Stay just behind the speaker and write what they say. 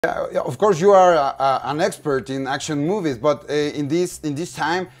Of course, you are an expert in action movies, but in this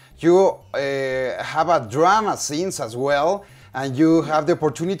time, you have a drama scenes as well, and you have the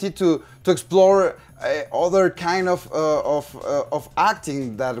opportunity to explore other kind of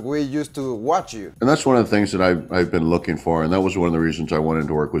acting that we used to watch you. And that's one of the things that I've been looking for, and that was one of the reasons I wanted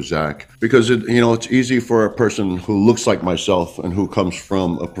to work with Zach, because it's easy for a person who looks like myself and who comes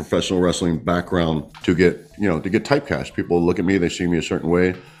from a professional wrestling background to get typecast. People look at me, they see me a certain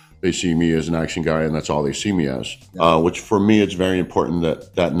way. They see me as an action guy, and that's all they see me as. Which for me, it's very important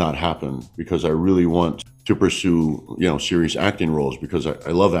that not happen, because I really want to pursue serious acting roles, because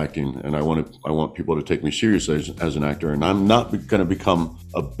I love acting, and I want people to take me seriously as an actor. And I'm not going to become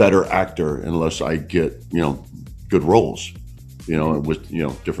a better actor unless I get good roles, with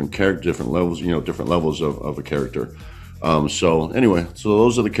different levels, different levels of a character. So anyway, so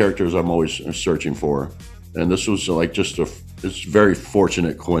those are the characters I'm always searching for, and this was like it's very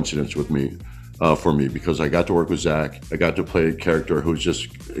fortunate coincidence with me, for me, because I got to work with Zach. I got to play a character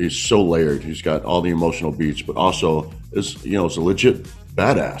he's so layered. He's got all the emotional beats, but also is a legit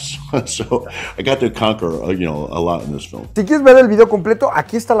badass. So I got to conquer a lot in this film. Si quieres ver el video completo,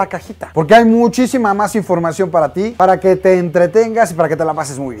 aquí está la cajita, porque hay muchísima más información para ti, para que te entretengas y para que te la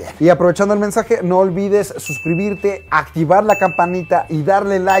pases muy bien. Y aprovechando el mensaje, no olvides suscribirte, activar la campanita y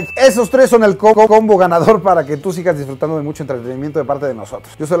darle like. Esos tres son el combo ganador para que tú sigas disfrutando de mucho entretenimiento de parte de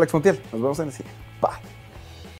nosotros. Yo soy LAXmontiel, nos vemos en el cine. Bye.